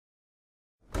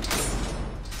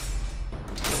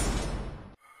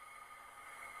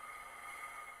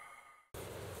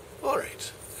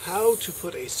Alright, how to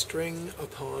put a string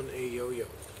upon a yo-yo.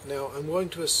 Now I'm going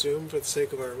to assume, for the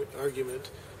sake of our argument,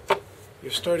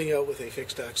 you're starting out with a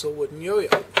fixed axle wooden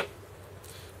yo-yo.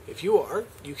 If you are,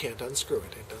 you can't unscrew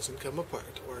it. It doesn't come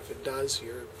apart. Or if it does,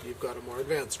 you've got a more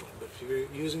advanced one. But if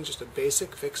you're using just a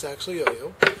basic fixed axle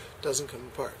yo-yo, it doesn't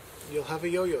come apart. You'll have a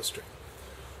yo-yo string.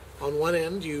 On one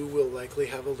end you will likely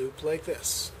have a loop like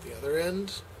this. The other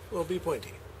end will be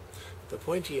pointy. The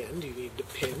pointy end you need to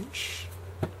pinch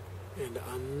and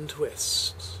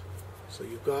untwist. So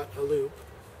you've got a loop.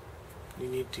 You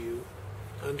need to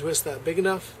untwist that big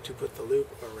enough to put the loop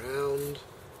around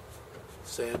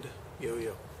said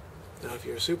yo-yo. Now if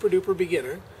you're a super duper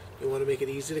beginner, you want to make it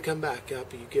easy to come back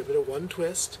up. You give it a one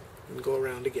twist and go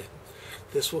around again.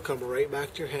 This will come right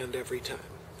back to your hand every time.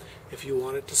 If you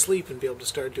want it to sleep and be able to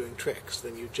start doing tricks,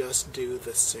 then you just do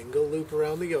the single loop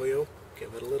around the yo-yo,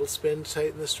 give it a little spin to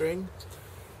tighten the string,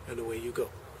 and away you go.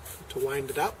 To wind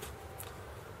it up,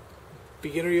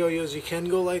 beginner yo-yos you can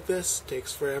go like this,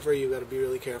 takes forever, you've got to be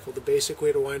really careful. The basic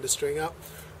way to wind a string up,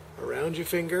 around your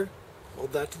finger,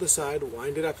 hold that to the side,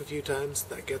 wind it up a few times,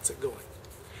 that gets it going.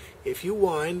 If you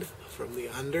wind from the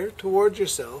under towards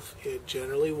yourself, it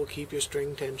generally will keep your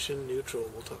string tension neutral.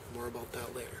 We'll talk more about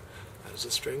that later. That is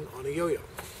a string on a yo-yo.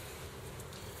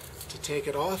 To take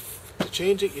it off, to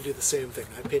change it, you do the same thing.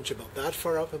 I pinch about that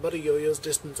far up, about a yo-yo's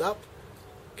distance up,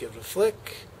 give it a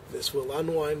flick. This will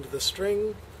unwind the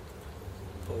string,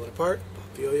 pull it apart,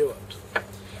 pop the yo-yo out.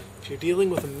 If you're dealing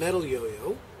with a metal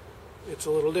yo-yo, it's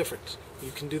a little different.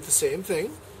 You can do the same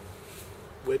thing,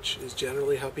 which is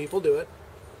generally how people do it.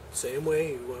 Same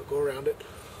way, you want to go around it.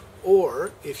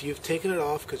 Or, if you've taken it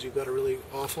off because you've got a really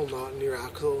awful knot in your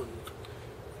axle and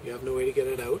you have no way to get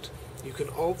it out, you can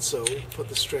also put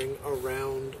the string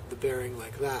around the bearing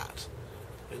like that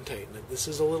and tighten it. This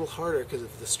is a little harder because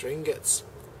if the string gets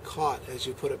caught as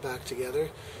you put it back together,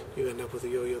 you end up with a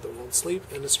yo-yo that won't sleep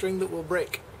and a string that will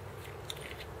break.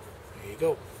 There you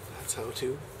go. That's how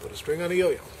to put a string on a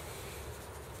yo-yo.